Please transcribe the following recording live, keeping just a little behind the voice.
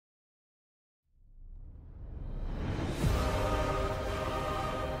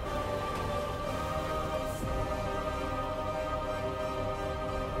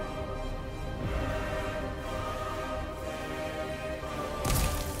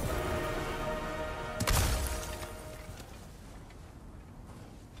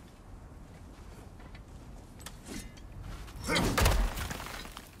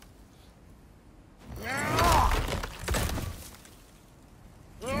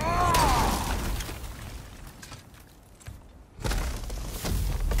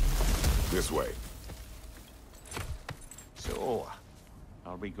This way. So,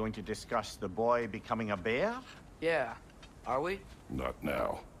 are we going to discuss the boy becoming a bear? Yeah. Are we? Not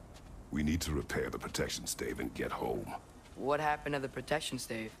now. We need to repair the protection stave and get home. What happened to the protection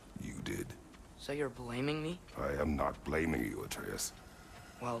stave? You did. So you're blaming me? I am not blaming you, Atreus.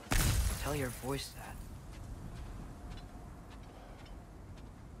 Well, tell your voice that.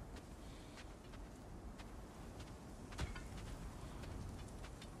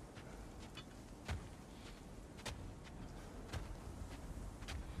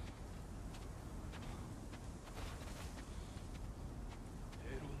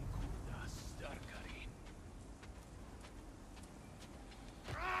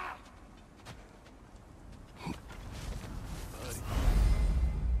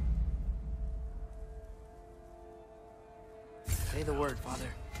 Say the word, Father.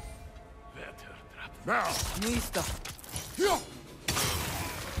 Now! Mista!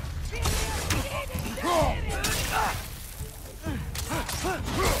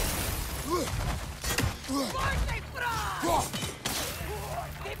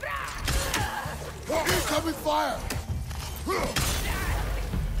 Incoming fire!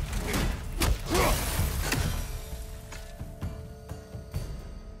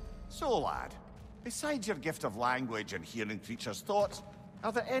 So, lad, besides your gift of language and hearing creatures' thoughts,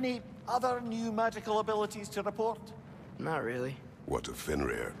 are there any other new magical abilities to report? Not really. What of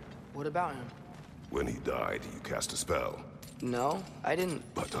Fenrir? What about him? When he died, you cast a spell. No, I didn't.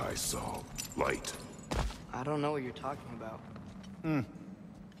 But I saw light. I don't know what you're talking about.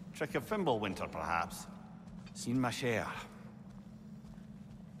 Trick of Fimbulwinter, perhaps? Seen my share.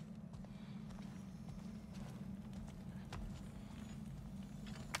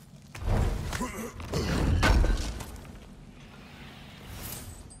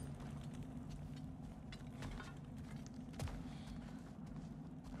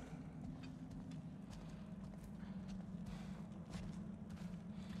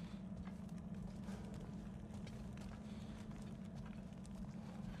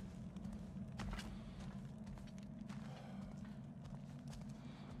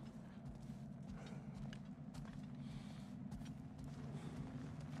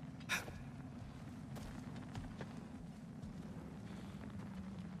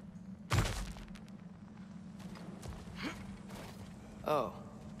 Oh,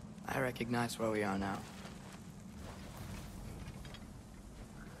 I recognize where we are now.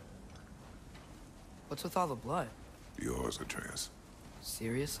 What's with all the blood? Yours, Atreus.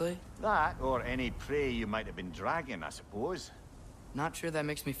 Seriously? That, or any prey you might have been dragging, I suppose. Not sure that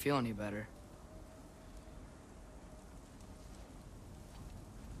makes me feel any better.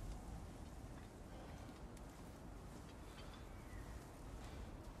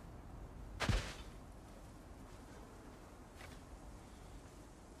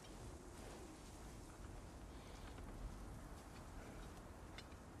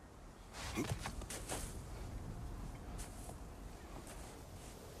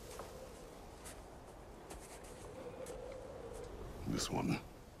 This one.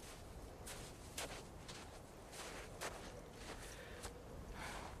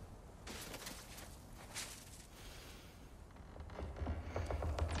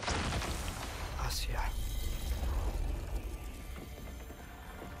 Asya.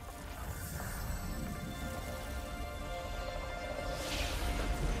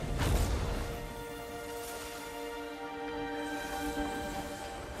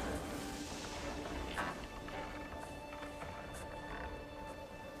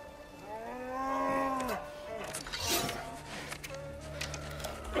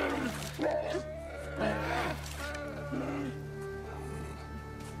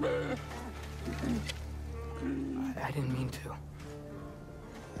 I didn't mean to.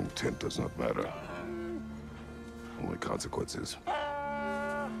 Intent does not matter. Only consequences.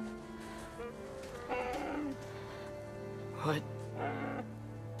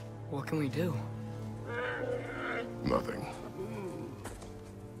 What can we do? Nothing.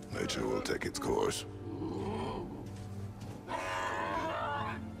 Nature will take its course.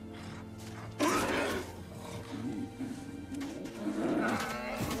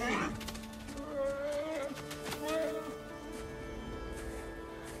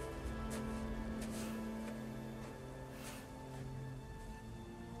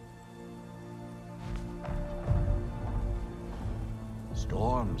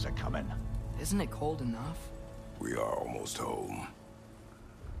 Storms are coming. Isn't it cold enough? We are almost home.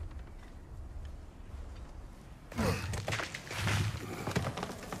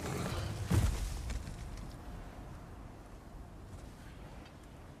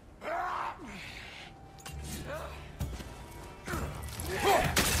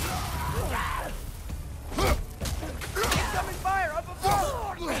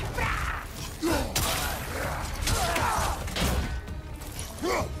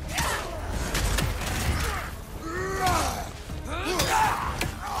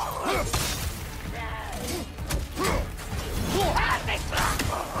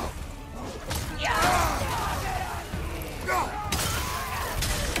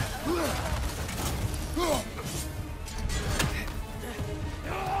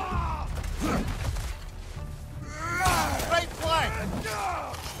 Right flank!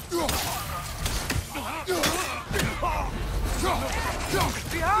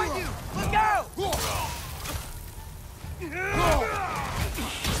 Behind you! Look out!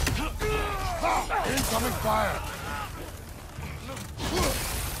 Incoming fire!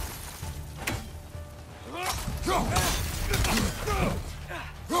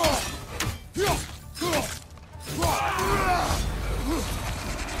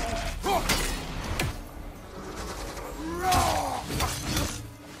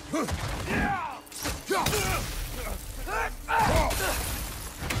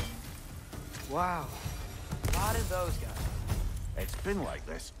 Wow. A lot of those guys. It's been like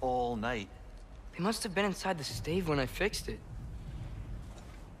this all night. They must have been inside the stave when I fixed it.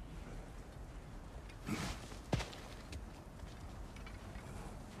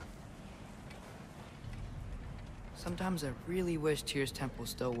 Sometimes I really wish Tyr's temple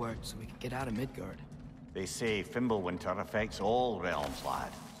still worked so we could get out of Midgard. They say Fimbulwinter affects all realms,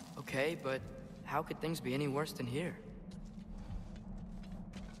 lad. Okay, but how could things be any worse than here?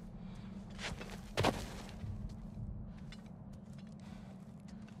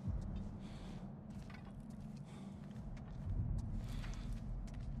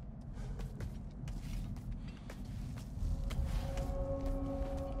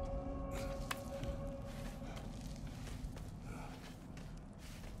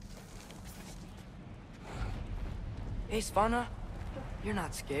 Hey, Svanna, you're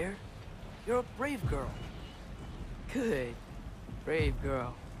not scared. You're a brave girl. Good. Brave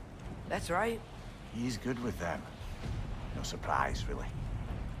girl. That's right. He's good with them. No surprise, really.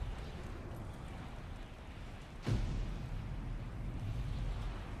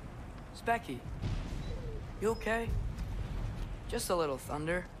 Specky, you okay? Just a little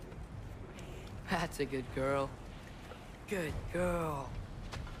thunder. That's a good girl. Good girl.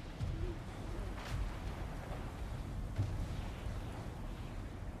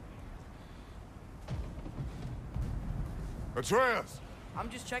 Atreus! I'm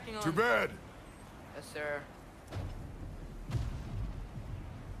just checking on... To bed! Yes, sir.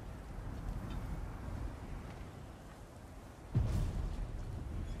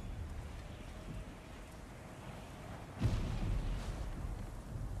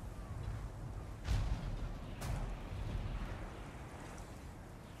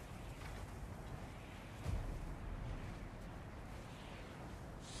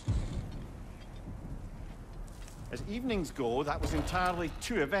 As evenings go, that was entirely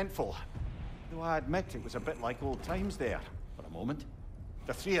too eventful. Though I admit it was a bit like old times there, for a moment.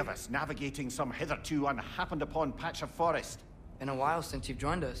 The three of us navigating some hitherto unhappened-upon patch of forest. Been a while since you've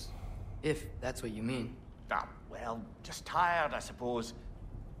joined us. If that's what you mean. Ah, well, just tired, I suppose.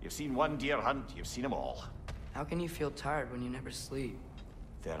 You've seen one deer hunt, you've seen them all. How can you feel tired when you never sleep?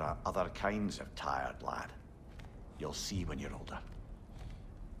 There are other kinds of tired, lad. You'll see when you're older.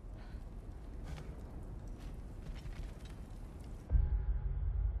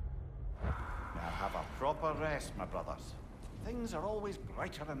 Now have a proper rest, my brothers. Things are always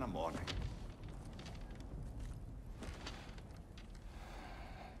brighter in the morning.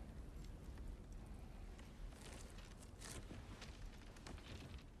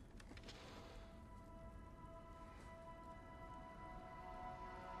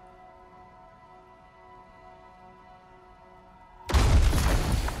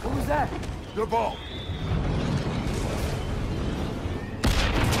 What was that? The ball!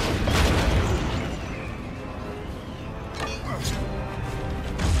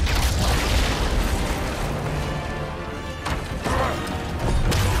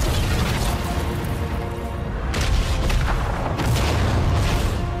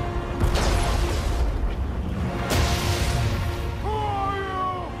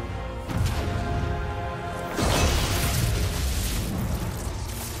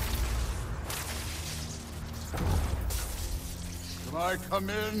 I come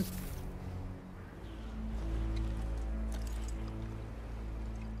in?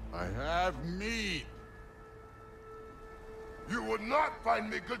 I have meat. You would not find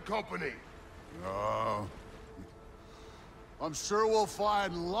me good company. No. I'm sure we'll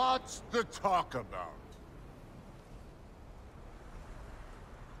find lots to talk about.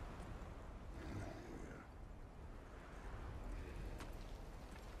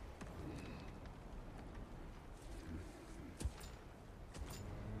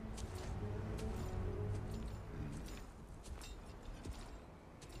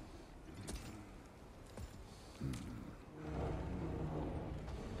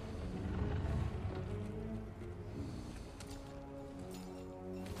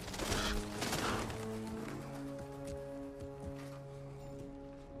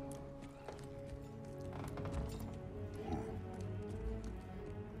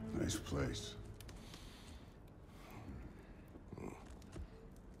 place.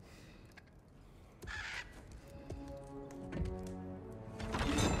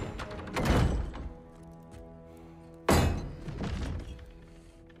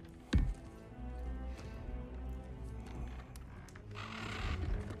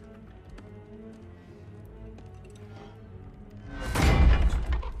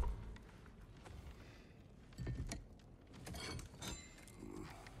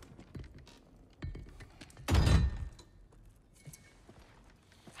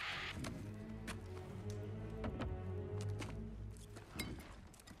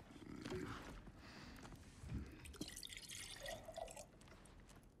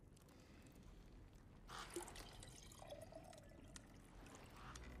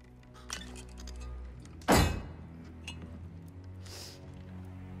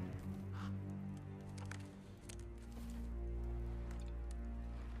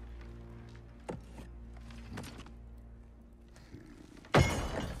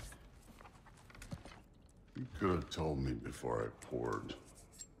 You could have told me before I poured.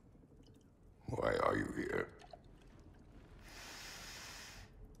 Why are you here?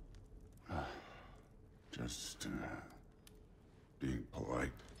 Just, being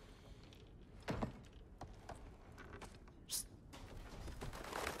polite.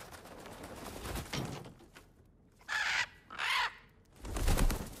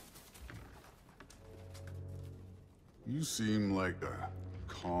 You seem like a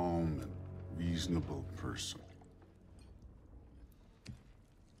calm and reasonable person.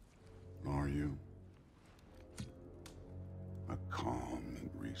 Are you? A calm and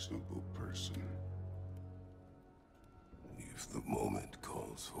reasonable person. If the moment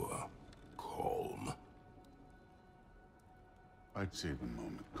calls for calm. I'd say the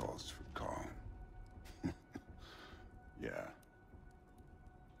moment calls for calm. Yeah.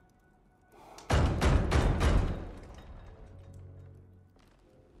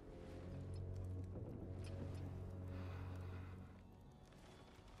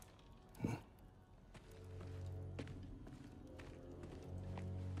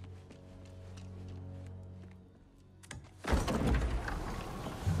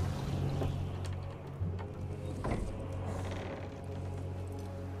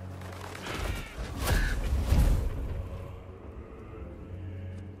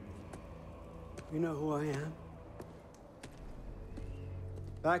 You know who I am?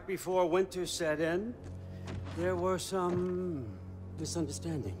 Back before winter set in, there were some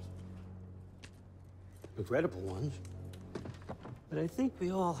misunderstandings. Regrettable ones. But I think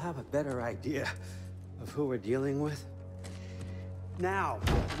we all have a better idea of who we're dealing with. Now,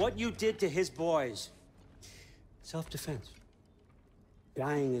 what you did to his boys. Self-defense.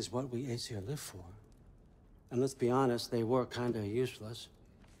 Dying is what we Aesir live for. And let's be honest, they were kinda useless.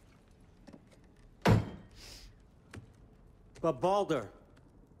 But Baldur,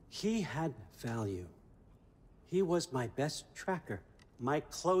 he had value. He was my best tracker, my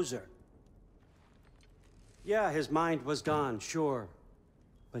closer. Yeah, his mind was gone, sure.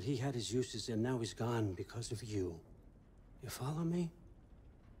 But he had his uses, and now he's gone because of you. You follow me?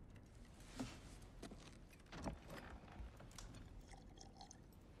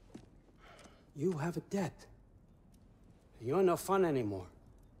 You have a debt. You're no fun anymore.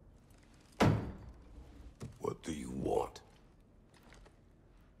 What do you want?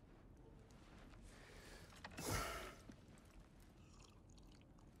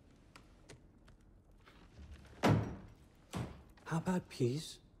 How about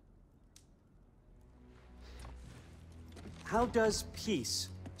peace? How does peace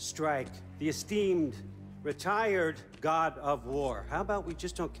strike the esteemed, retired god of war? How about we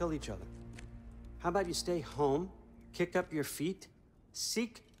just don't kill each other? How about you stay home, kick up your feet,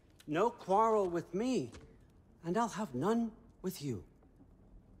 seek no quarrel with me, and I'll have none with you.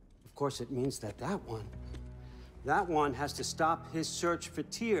 Of course, it means that that one has to stop his search for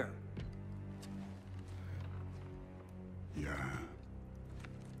Tyr. Yeah.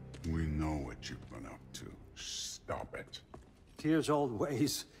 We know what you've been up to. Stop it. Tyr's old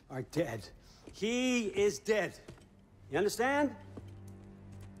ways are dead. He is dead. You understand?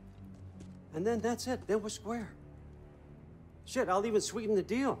 And then that's it. Then we're square. Shit, I'll even sweeten the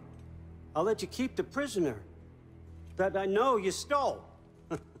deal. I'll let you keep the prisoner that I know you stole.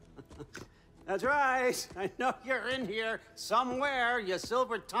 That's right. I know you're in here somewhere, you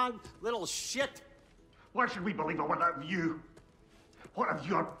silver-tongued little shit. Why should we believe a word out of you? What have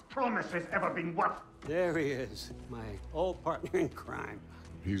your promises ever been worth? There he is, my old partner in crime.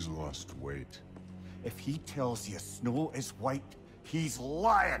 He's lost weight. If he tells you snow is white, he's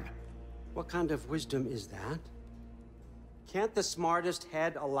lying. What kind of wisdom is that? Can't the smartest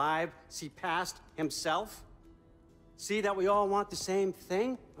head alive see past himself? See that we all want the same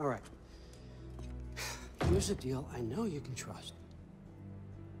thing? All right. Here's a deal I know you can trust.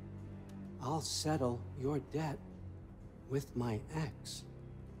 I'll settle your debt with my ex.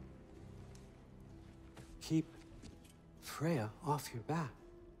 Keep Freya off your back.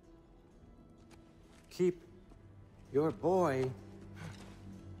 Keep your boy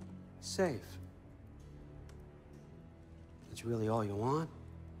safe. That's really all you want,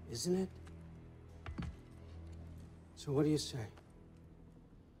 isn't it? So what do you say?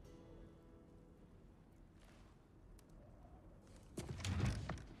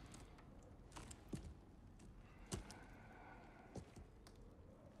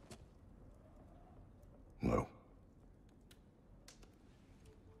 No.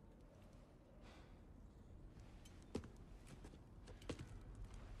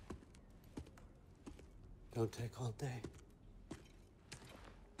 Don't take all day.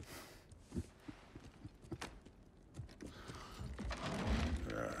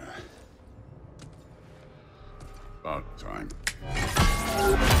 About time.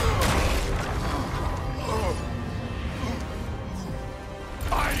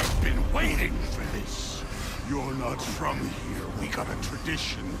 I've been waiting for this. You're not from here. We got a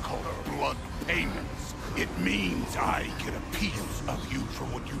tradition called blood payments. It means I get a piece of you for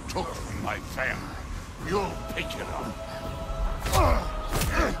what you took from my family. You'll pick it up.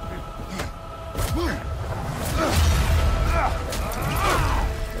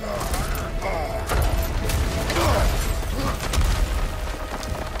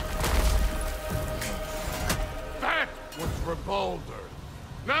 That was for Baldur.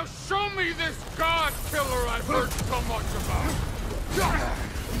 Now show me this god killer I've heard so much about.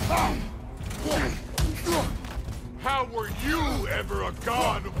 How were you ever a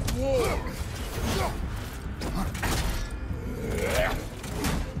god of war?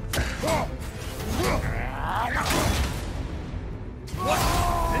 What's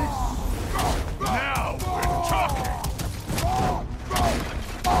this? Now we're talking!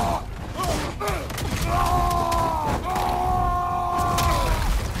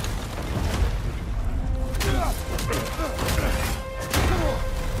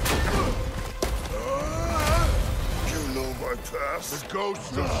 You know my past? The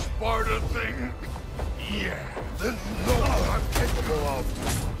ghost of Sparta thing? Yeah. Then you know what I'm capable of.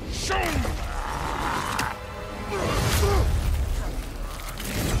 Show me!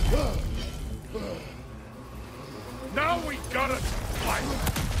 Now we gotta fight!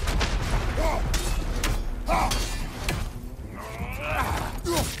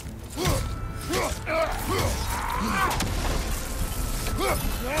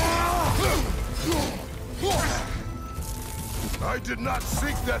 I did not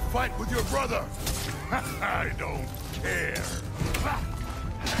seek that fight with your brother. I don't care.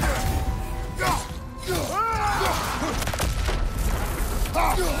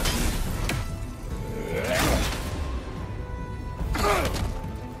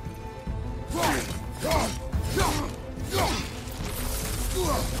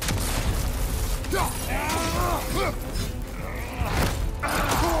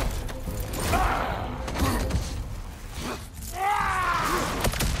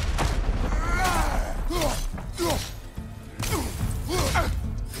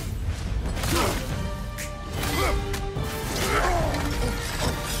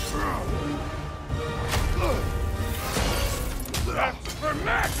 That's for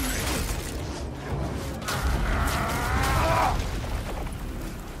Magni!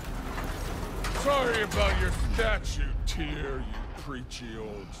 Sorry about your statue, Tyr, you preachy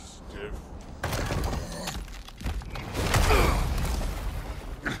old stiff.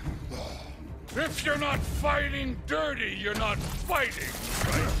 If you're not fighting dirty, you're not fighting,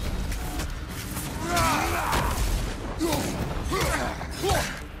 right?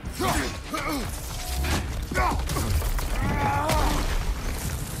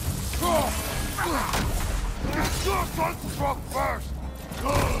 Your son struck first.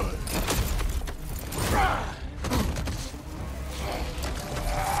 Good.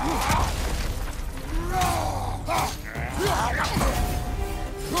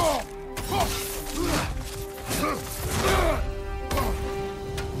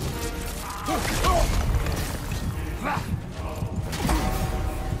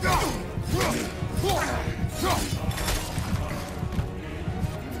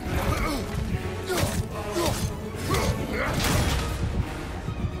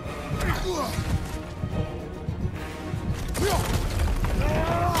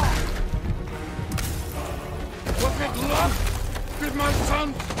 Was it luck? Did my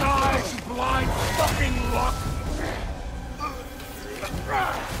son die to blind fucking luck?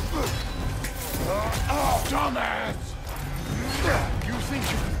 dumbass! You think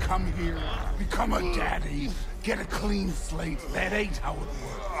you can come here, become a daddy, get a clean slate? That ain't how it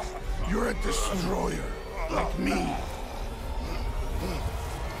works. You're a destroyer, like me.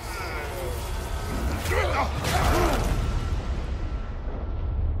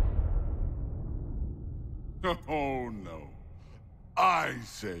 Oh, no. I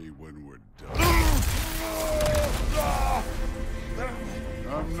say when we're done.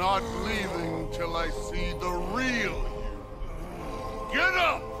 I'm not leaving till I see the real you. Get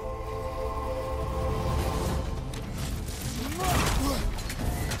up!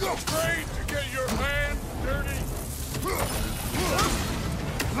 Afraid to get your hands dirty?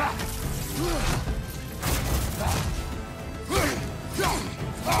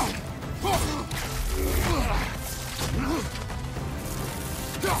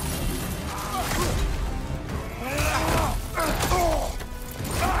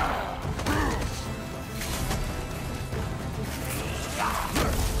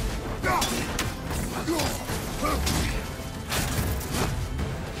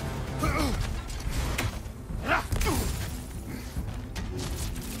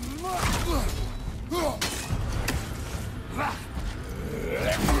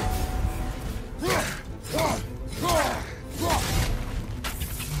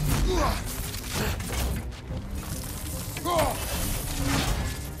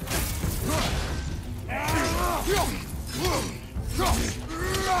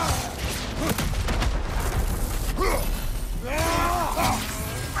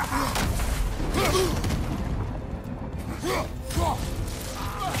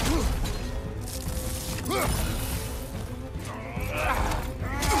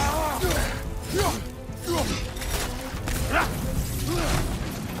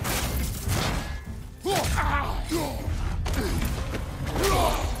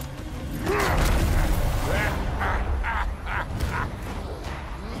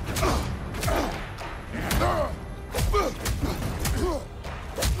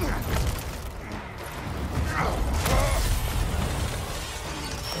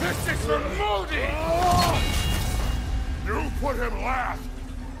 This is for Modi! You put him last,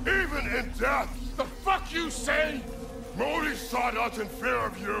 even in death. The fuck you say? Modi sought us in fear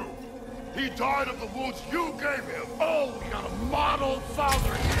of you. He died of the wounds you gave him. Oh, we got a model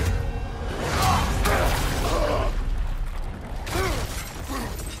father here.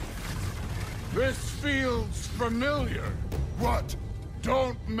 This feels familiar. What?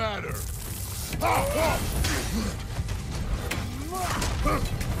 Don't matter.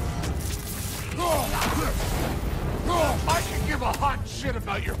 I can give a hot shit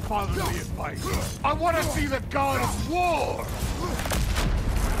about your fatherly advice. I want to see the god of war.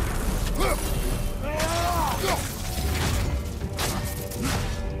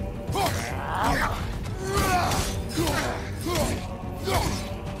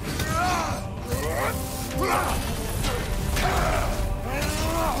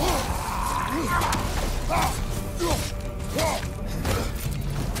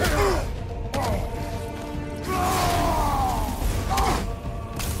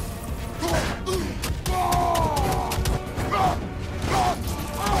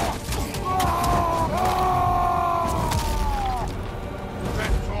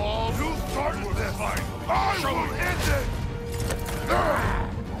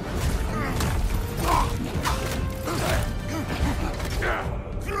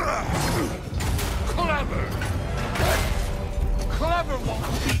 Clever won't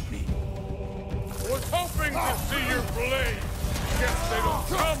beat me. Was hoping to see your blade. Guess they don't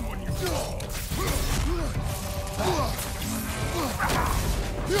come when you fall.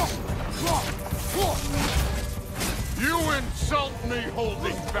 You insult me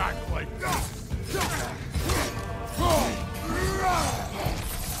holding back like this.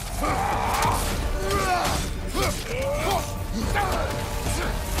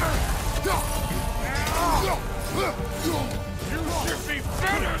 You should be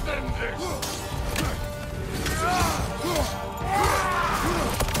better than this!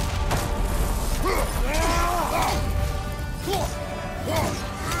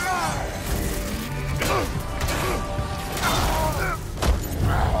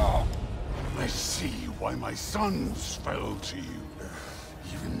 I see why my sons fell to you.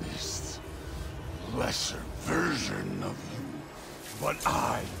 Even this lesser version of you. But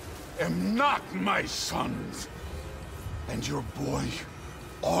I am not my sons. And your boy,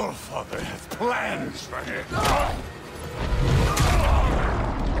 All-Father, has plans for him.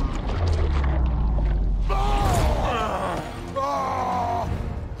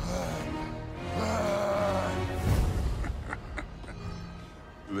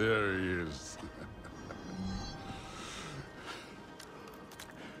 There he is.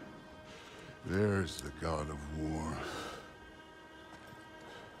 There's the god of war.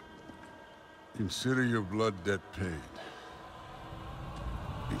 Consider your blood debt paid.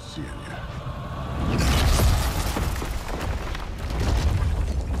 Be seeing you.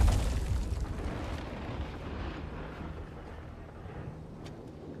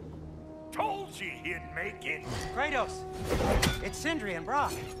 Told you he'd make it. Kratos! It's Sindri and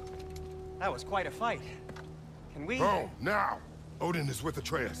Brock. That was quite a fight. Can we... Oh, now! Odin is with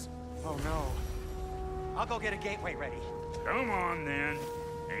Atreus. Oh, no. I'll go get a gateway ready. Come on, then.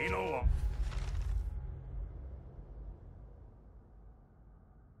 Ain't a lot.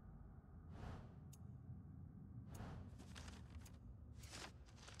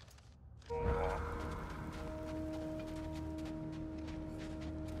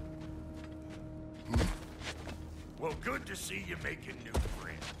 Well, good to see you making new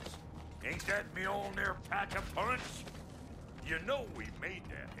friends. Ain't that Mjolnir pack a punch? You know we made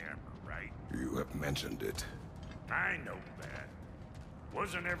that hammer, right? You have mentioned it. I know that.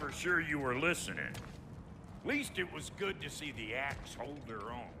 Wasn't ever sure you were listening. Least it was good to see the axe hold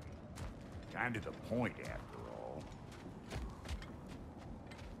her own. Kind of the point, after all.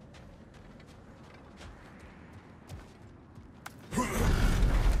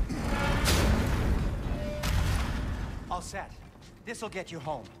 All set. This'll get you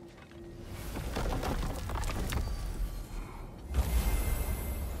home.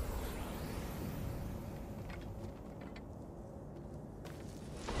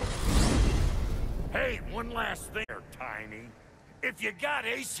 Hey, one last thing there, Tiny. If you got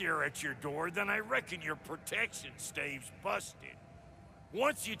Aesir at your door, then I reckon your protection stave's busted.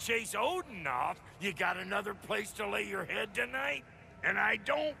 Once you chase Odin off, you got another place to lay your head tonight? And I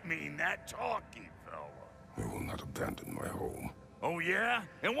don't mean that talky fella. I will not abandon my home. Oh yeah?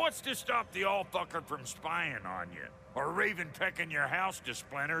 And what's to stop the all-fucker from spying on you? Or Raven pecking your house to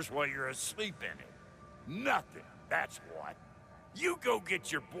splinters while you're asleep in it? Nothing, that's what. You go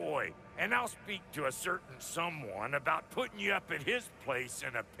get your boy, and I'll speak to a certain someone about putting you up at his place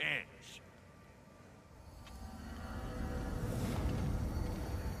in a pinch.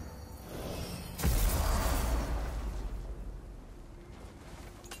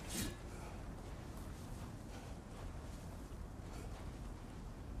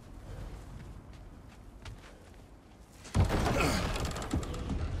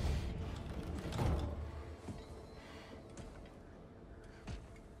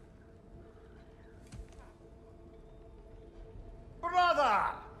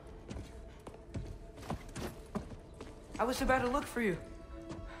 Brother! I was about to look for you.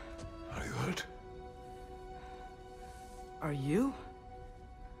 Are you hurt? Are you?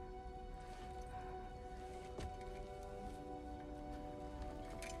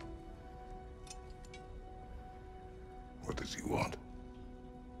 What does he want?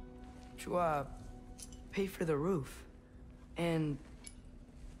 To, pay for the roof. And...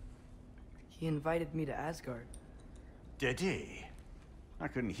 he invited me to Asgard. Did he? I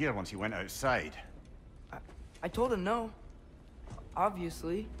couldn't hear once he went outside. I told him no.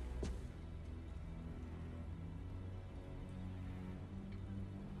 Obviously.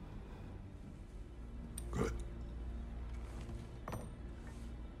 Good.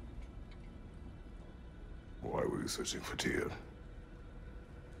 Why were you searching for Tyr?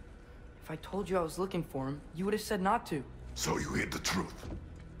 If I told you I was looking for him, you would have said not to. So you hid the truth.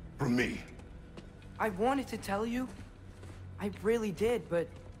 From me. I wanted to tell you. I really did, but...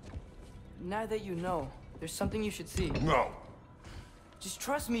 now that you know, there's something you should see. No. Just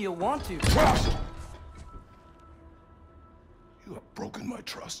trust me, you'll want to. Trust! You have broken my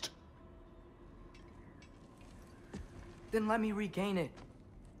trust. Then let me regain it.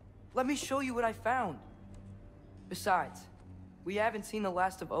 Let me show you what I found. Besides, we haven't seen the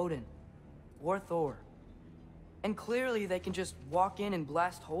last of Odin. Or Thor. And clearly they can just walk in and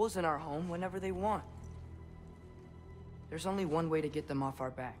blast holes in our home whenever they want. There's only one way to get them off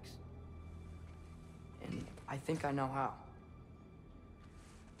our backs. And I think I know how.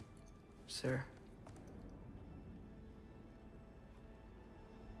 Sir.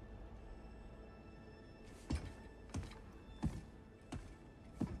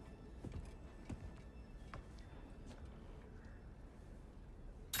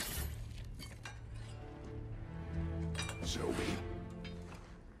 Show me.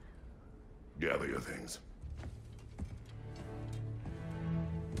 Gather your things.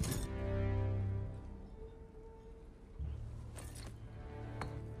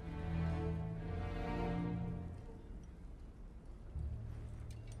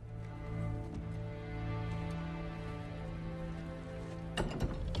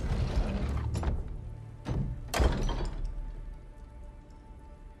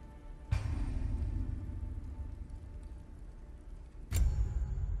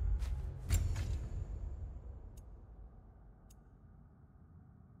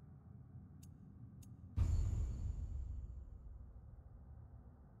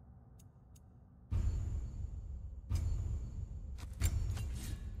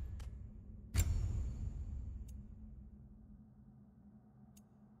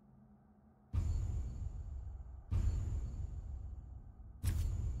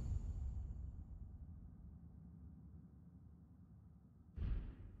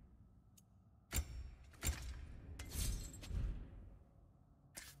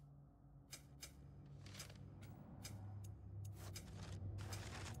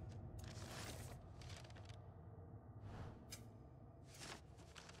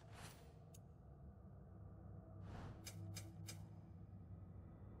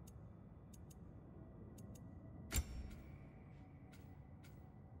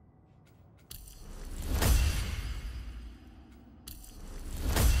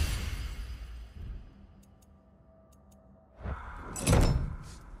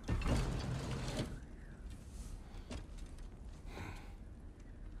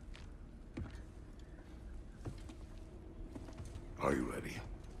 Are you ready?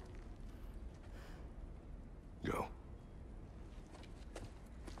 Go.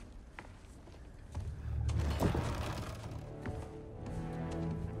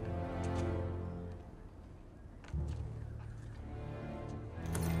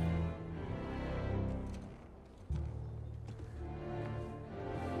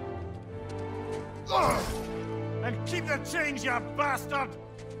 And keep the change, you bastard!